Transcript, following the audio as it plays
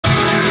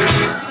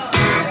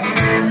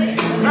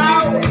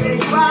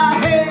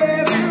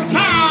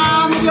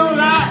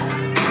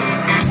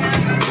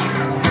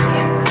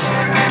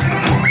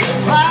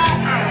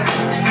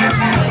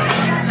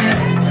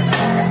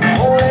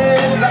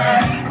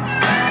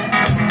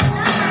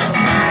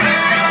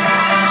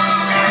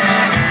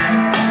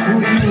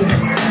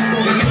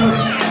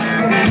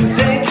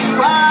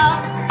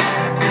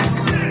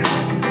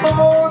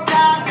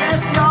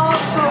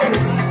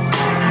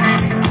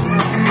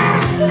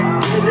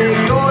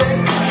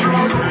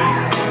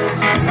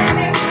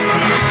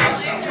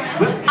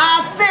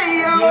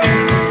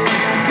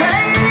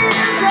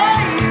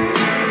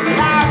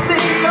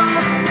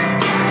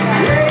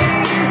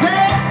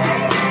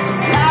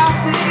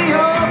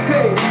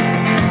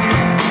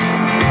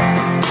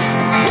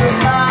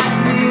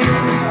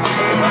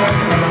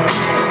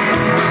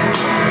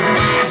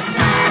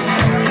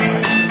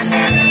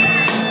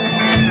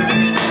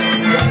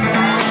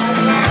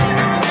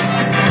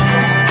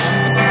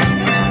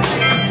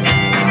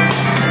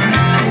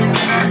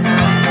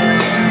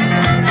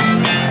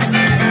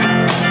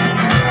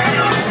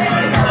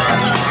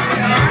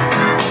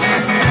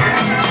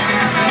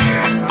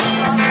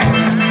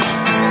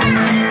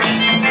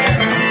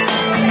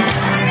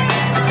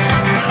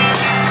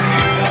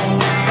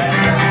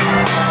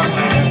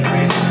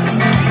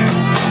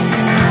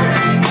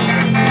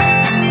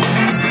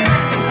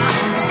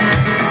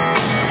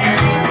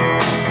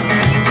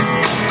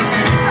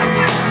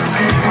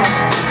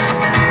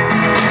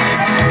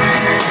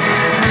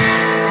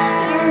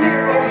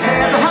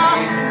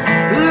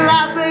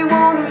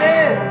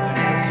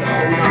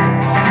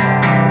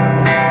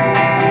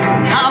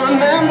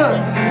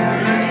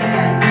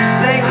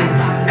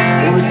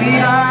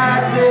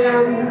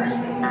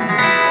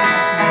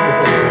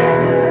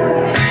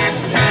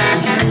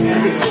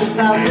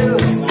Brazil.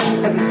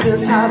 Ever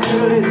since I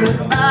started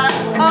looking back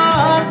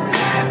on,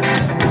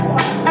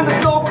 and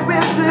there's no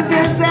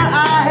coincidence that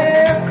I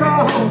have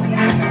come.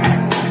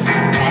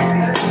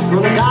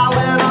 Gonna die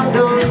when I'm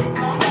done.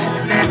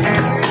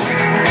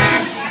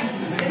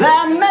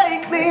 That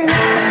make me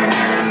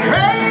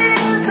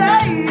crazy.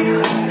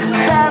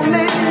 That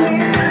make me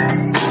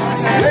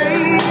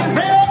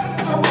crazy.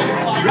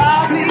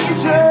 Drive me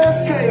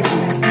just crazy.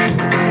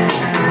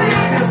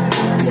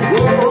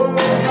 Whoa.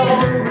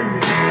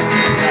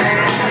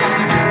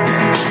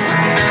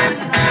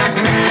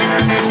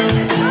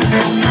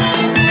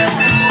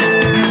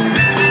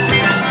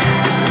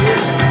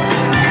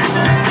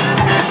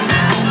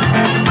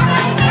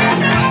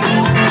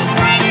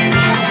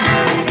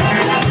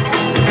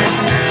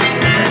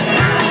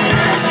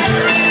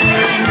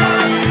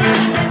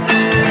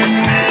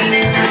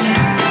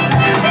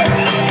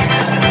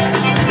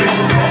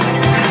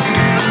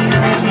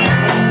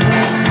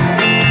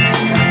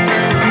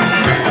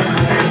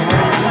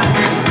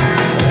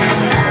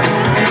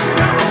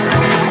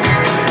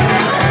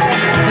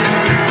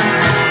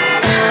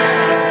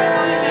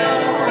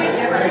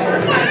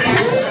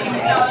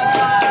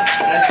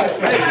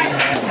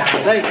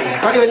 Thank you.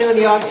 For anyone new in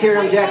the audience here,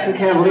 I'm Jackson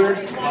Cavalier.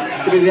 It's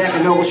good to be back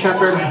at Noble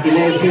Shepherd. You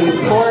may have seen me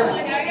before.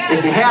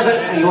 If you haven't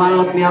and you want to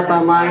look me up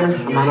online,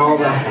 I'm on all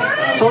the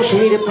social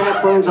media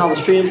platforms, all the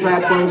streaming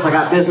platforms. I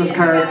got business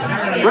cards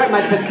right in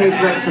my tip case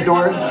next to the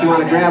door. If you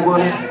want to grab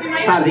one,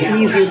 it's probably the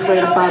easiest way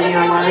to find me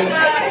online.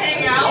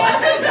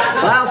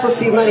 But I also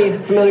see many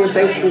familiar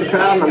faces in the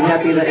crowd, and I'm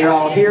happy that you're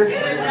all here.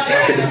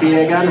 It's good to see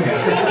you again.